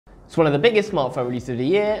It's one of the biggest smartphone releases of the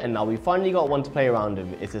year, and now we finally got one to play around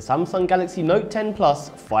with. It's the Samsung Galaxy Note 10 Plus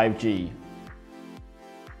 5G.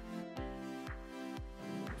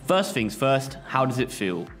 First things first, how does it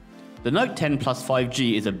feel? The Note 10 Plus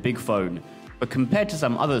 5G is a big phone, but compared to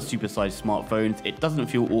some other supersized smartphones, it doesn't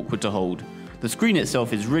feel awkward to hold. The screen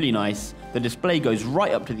itself is really nice, the display goes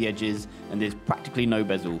right up to the edges, and there's practically no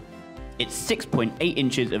bezel. It's 6.8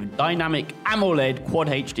 inches of dynamic AMOLED Quad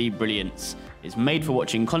HD brilliance. It's made for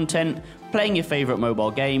watching content, playing your favourite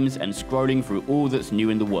mobile games, and scrolling through all that's new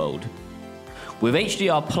in the world. With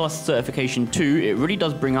HDR Plus certification too, it really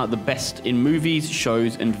does bring out the best in movies,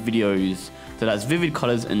 shows, and videos. So that's vivid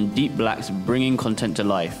colours and deep blacks bringing content to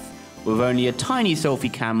life. With only a tiny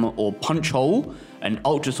selfie cam or punch hole, and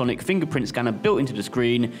ultrasonic fingerprint scanner built into the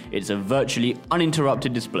screen, it's a virtually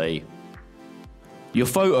uninterrupted display. Your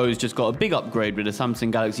photos just got a big upgrade with the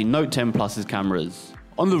Samsung Galaxy Note 10 Plus's cameras.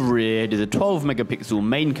 On the rear, there's a 12 megapixel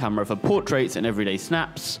main camera for portraits and everyday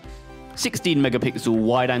snaps, 16 megapixel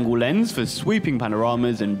wide-angle lens for sweeping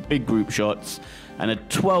panoramas and big group shots, and a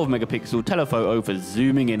 12 megapixel telephoto for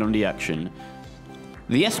zooming in on the action.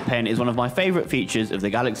 The S Pen is one of my favourite features of the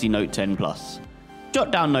Galaxy Note 10 Plus.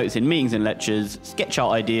 Jot down notes in meetings and lectures, sketch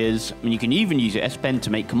out ideas, and you can even use your S Pen to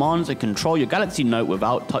make commands and control your Galaxy Note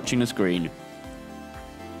without touching the screen.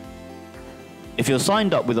 If you're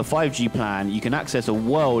signed up with a 5G plan, you can access a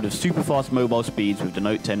world of super fast mobile speeds with the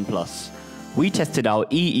Note 10 Plus. We tested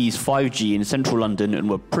out EE's 5G in central London and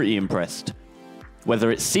were pretty impressed. Whether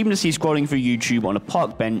it's seamlessly scrolling through YouTube on a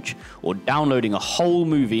park bench or downloading a whole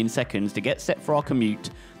movie in seconds to get set for our commute,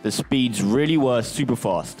 the speeds really were super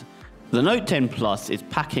fast. The Note 10 Plus is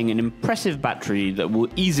packing an impressive battery that will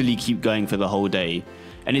easily keep going for the whole day,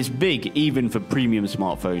 and it's big even for premium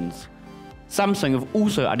smartphones. Samsung have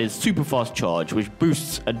also added super fast charge, which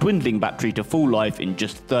boosts a dwindling battery to full life in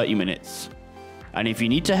just 30 minutes. And if you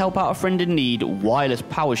need to help out a friend in need, wireless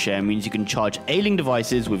power share means you can charge ailing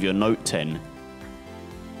devices with your Note 10.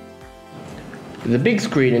 The big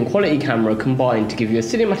screen and quality camera combine to give you a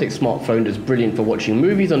cinematic smartphone that's brilliant for watching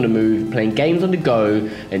movies on the move, playing games on the go,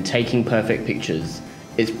 and taking perfect pictures.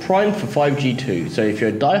 It's primed for 5G too, so if you're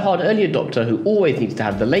a die-hard early adopter who always needs to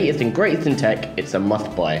have the latest and greatest in tech, it's a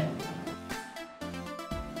must-buy.